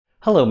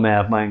Hello,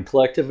 Mavmind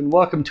Collective, and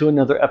welcome to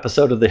another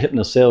episode of the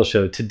Hypno Sales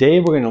Show. Today,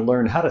 we're going to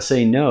learn how to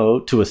say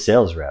no to a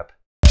sales rep.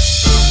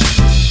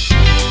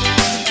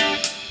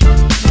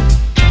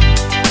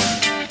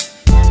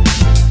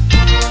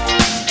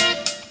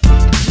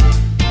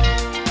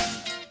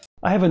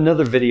 I have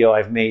another video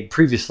I've made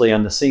previously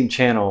on the same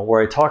channel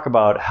where I talk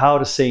about how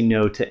to say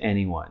no to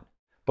anyone.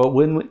 But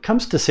when it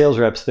comes to sales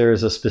reps, there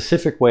is a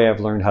specific way I've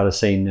learned how to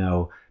say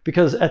no,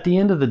 because at the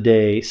end of the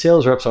day,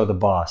 sales reps are the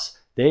boss.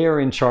 They are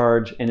in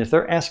charge, and if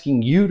they're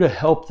asking you to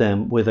help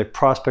them with a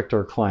prospect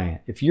or a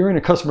client, if you're in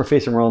a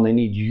customer-facing role and they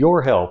need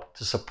your help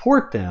to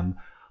support them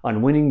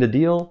on winning the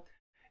deal,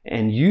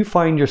 and you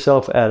find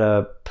yourself at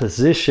a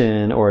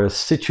position or a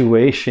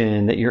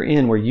situation that you're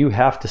in where you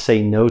have to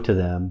say no to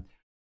them,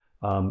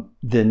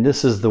 then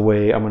this is the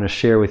way I'm going to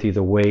share with you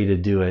the way to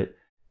do it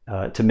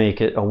to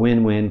make it a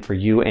win-win for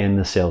you and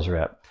the sales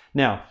rep.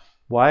 Now,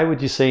 why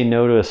would you say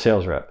no to a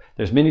sales rep?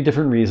 There's many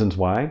different reasons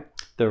why.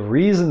 The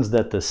reasons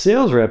that the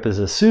sales rep is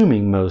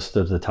assuming most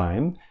of the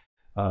time,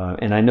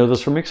 and I know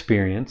this from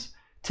experience,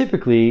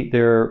 typically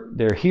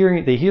they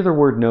hear the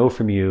word no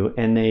from you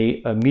and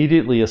they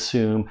immediately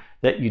assume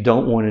that you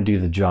don't want to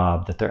do the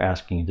job that they're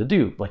asking you to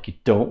do, like you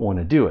don't want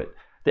to do it,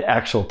 the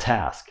actual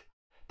task.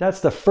 That's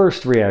the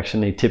first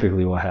reaction they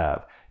typically will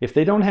have. If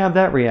they don't have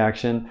that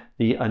reaction,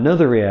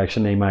 another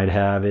reaction they might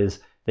have is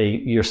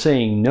you're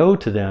saying no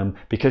to them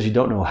because you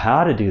don't know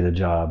how to do the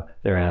job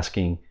they're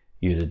asking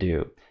you to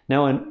do.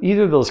 Now, in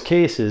either of those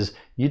cases,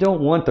 you don't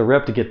want the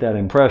rep to get that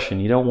impression.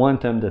 You don't want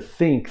them to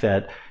think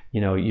that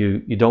you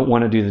don't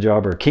want to do the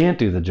job or can't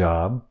do the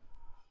job,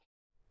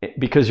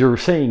 because you're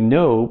saying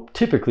no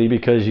typically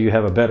because you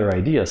have a better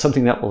idea,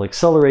 something that will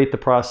accelerate the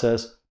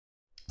process,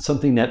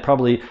 something that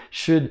probably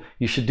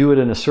you should do it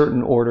in a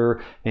certain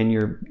order, and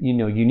you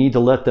need to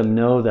let them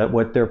know that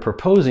what they're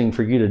proposing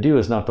for you to do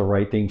is not the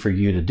right thing for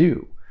you to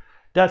do.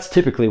 That's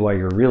typically why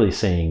you're really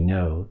saying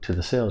no to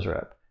the sales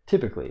rep,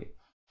 typically.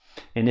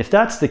 And if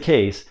that's the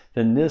case,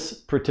 then this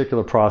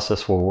particular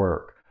process will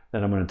work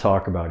that I'm going to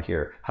talk about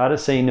here. How to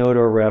say no to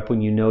a rep when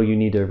you know you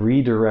need to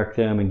redirect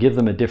them and give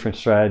them a different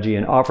strategy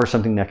and offer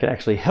something that can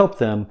actually help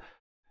them,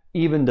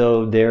 even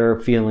though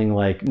they're feeling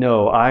like,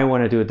 no, I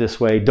want to do it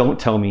this way, don't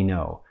tell me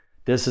no.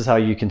 This is how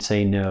you can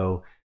say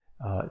no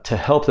to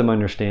help them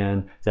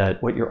understand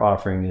that what you're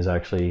offering is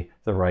actually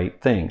the right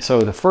thing.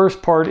 So the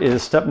first part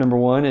is, step number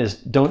one is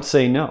don't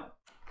say no.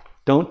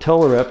 Don't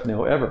tell a rep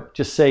no ever.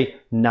 Just say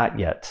not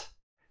yet.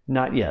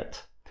 Not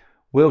yet.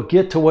 We'll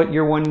get to what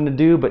you're wanting to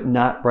do, but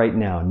not right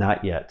now,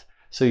 not yet.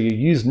 So you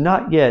use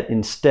not yet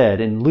instead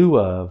in lieu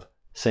of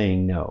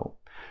saying no.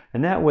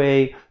 And that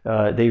way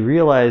they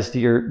realize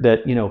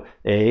that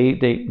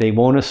A, they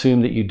won't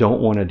assume that you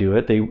don't want to do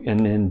it.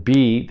 And then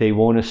B, they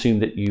won't assume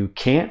that you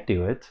can't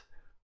do it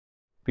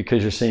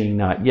because you're saying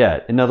not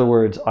yet. In other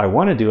words, I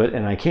want to do it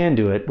and I can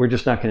do it. We're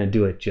just not going to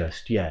do it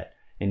just yet.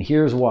 And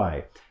here's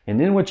why. And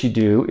then what you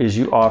do is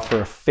you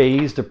offer a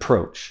phased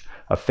approach.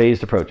 A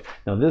phased approach.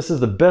 Now, this is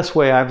the best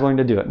way I've learned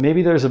to do it. Maybe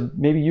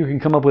you can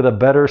come up with a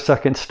better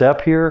second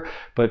step here,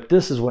 but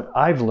this is what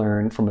I've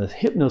learned from a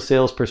hypno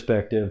sales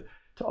perspective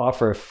to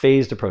offer a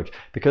phased approach.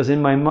 Because in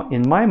my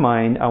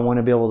mind, I want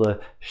to be able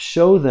to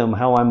show them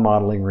how I'm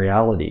modeling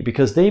reality,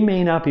 because they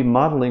may not be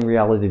modeling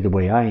reality the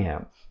way I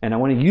am. And I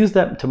want to use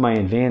that to my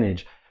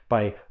advantage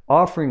by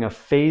offering a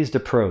phased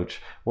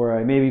approach where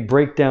I maybe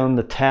break down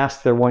the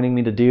task they're wanting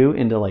me to do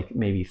into like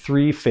maybe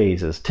 3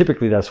 phases.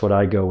 Typically, that's what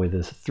I go with,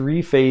 is a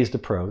 3-phased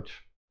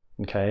approach,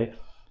 okay?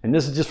 And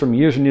this is just from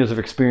years and years of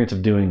experience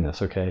of doing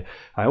this, okay?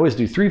 I always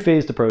do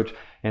 3-phased approach,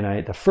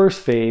 and the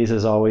first phase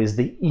is always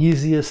the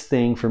easiest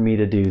thing for me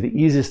to do, the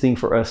easiest thing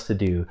for us to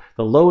do,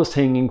 the lowest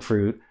hanging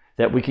fruit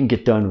that we can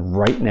get done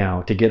right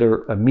now to get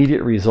an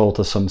immediate result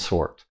of some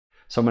sort.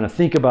 So I'm going to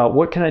think about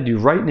what can I do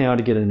right now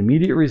to get an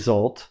immediate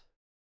result,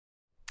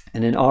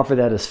 and then offer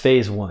that as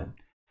phase 1.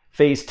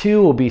 Phase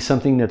 2 will be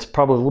something that's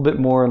probably a little bit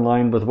more in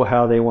line with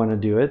how they want to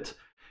do it.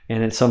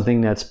 And it's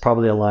something that's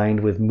probably aligned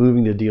with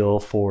moving the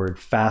deal forward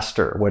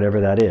faster, whatever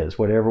that is.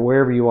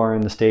 Wherever you are in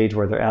the stage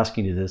where they're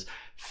asking you this,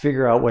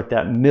 figure out what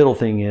that middle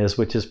thing is,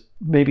 which is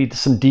maybe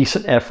some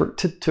decent effort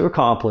to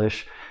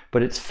accomplish,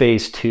 but it's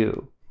phase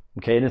 2.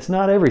 Okay, and it's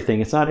not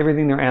everything. It's not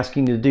everything they're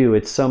asking you to do.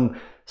 It's some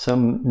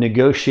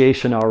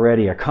negotiation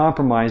already, a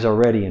compromise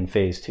already in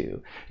phase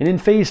 2. And in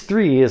phase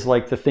 3 is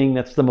like the thing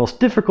that's the most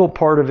difficult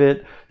part of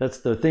it. That's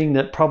the thing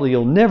that probably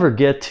you'll never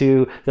get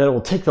to, that it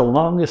will take the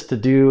longest to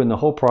do in the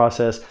whole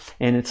process.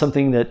 And it's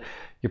something that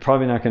you're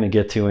probably not going to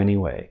get to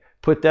anyway.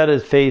 Put that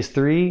as phase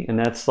 3, and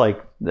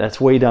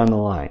that's way down the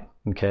line,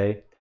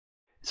 okay?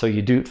 So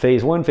you do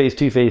phase 1, phase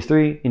 2, phase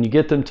 3, and you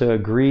get them to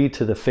agree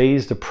to the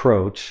phased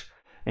approach.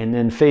 And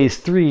then phase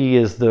 3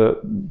 is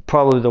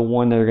probably the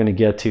one they're going to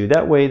get to.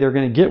 That way they're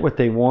going to get what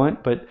they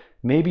want, but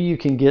maybe you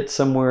can get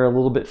somewhere a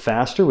little bit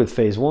faster with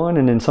phase 1,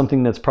 and then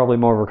something that's probably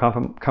more of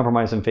a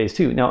compromise in phase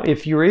 2. Now,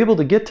 if you're able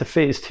to get to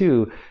phase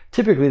 2,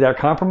 typically that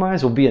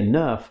compromise will be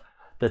enough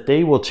that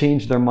they will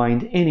change their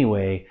mind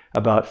anyway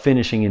about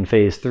finishing in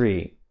phase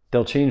 3.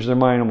 They'll change their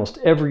mind almost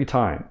every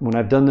time. When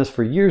I've done this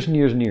for years and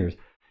years and years,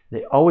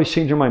 they always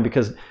change their mind,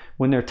 because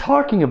when they're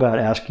talking about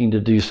asking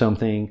to do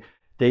something,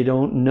 they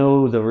don't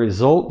know the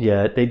result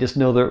yet. They just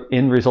know the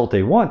end result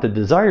they want, the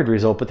desired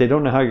result, but they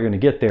don't know how you're going to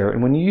get there.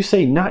 And when you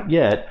say not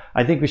yet,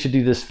 I think we should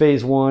do this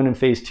phase 1 and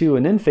phase 2,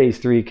 and then phase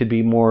 3 could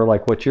be more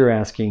like what you're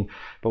asking.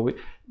 But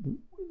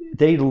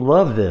they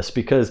love this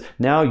because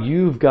now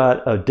you've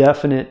got a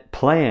definite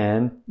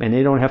plan and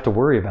they don't have to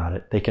worry about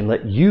it. They can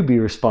let you be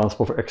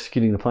responsible for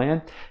executing the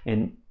plan.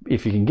 And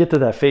if you can get to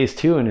that phase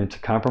 2 and it's a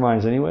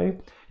compromise anyway,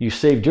 you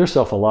saved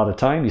yourself a lot of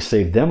time, you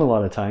saved them a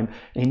lot of time,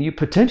 and you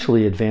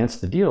potentially advanced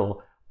the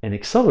deal and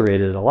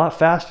accelerated it a lot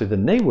faster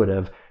than they would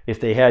have if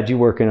they had you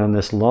working on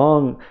this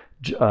long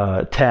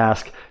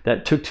task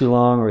that took too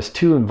long or is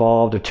too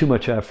involved or too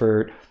much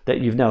effort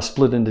that you've now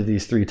split into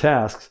these 3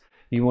 tasks.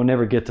 You will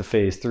never get to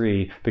phase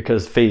 3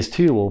 because phase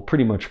 2 will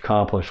pretty much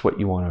accomplish what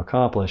you want to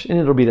accomplish, and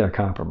it'll be that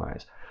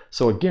compromise.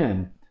 So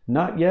again,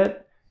 not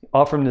yet,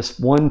 offer them this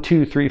 1,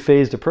 2, 3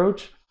 phased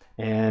approach,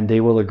 and they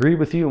will agree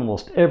with you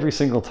almost every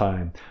single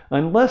time,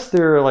 unless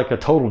they're like a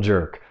total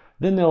jerk.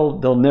 Then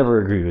they'll never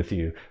agree with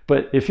you.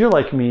 But if you're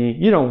like me,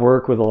 you don't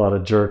work with a lot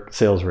of jerk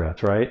sales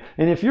reps, right?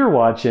 And if you're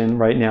watching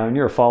right now and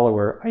you're a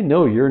follower, I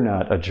know you're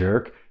not a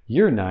jerk.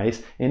 You're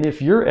nice. And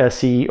if your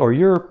SE or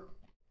your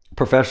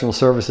professional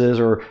services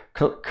or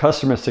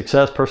customer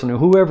success person or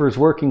whoever is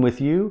working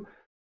with you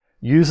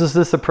uses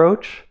this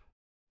approach,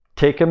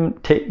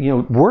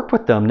 work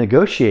with them,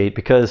 negotiate,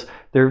 because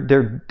they're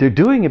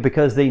doing it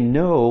because they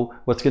know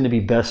what's going to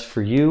be best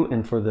for you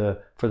and for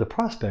the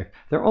prospect.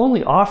 They're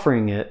only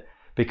offering it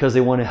because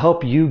they want to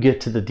help you get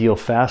to the deal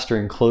faster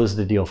and close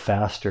the deal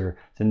faster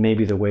than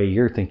maybe the way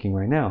you're thinking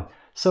right now.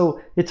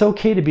 So it's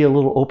okay to be a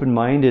little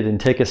open-minded and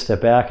take a step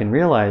back and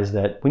realize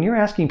that when you're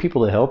asking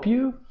people to help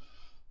you,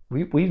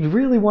 we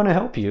really want to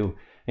help you,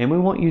 and we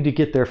want you to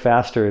get there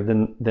faster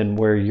than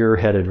where you're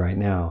headed right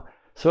now.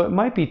 So it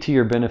might be to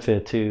your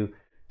benefit to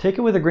take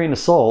it with a grain of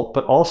salt,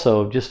 but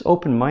also just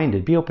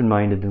open-minded. Be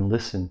open-minded and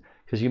listen,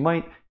 because you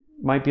might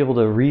be able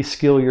to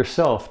re-skill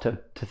yourself to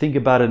think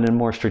about it in a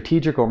more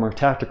strategic or more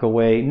tactical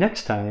way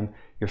next time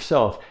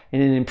yourself,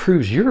 and it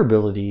improves your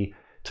ability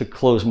to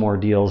close more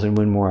deals and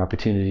win more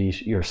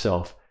opportunities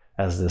yourself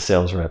as the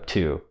sales rep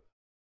too.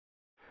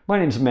 My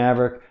name's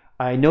Maverick.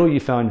 I know you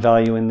found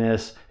value in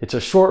this. It's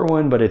a short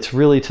one, but it's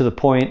really to the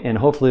point, and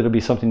hopefully it'll be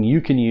something you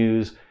can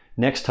use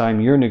next time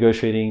you're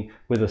negotiating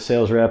with a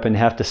sales rep and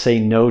have to say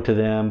no to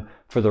them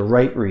for the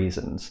right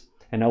reasons.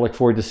 And I look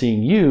forward to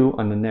seeing you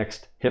on the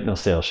next Hypno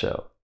Sales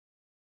Show.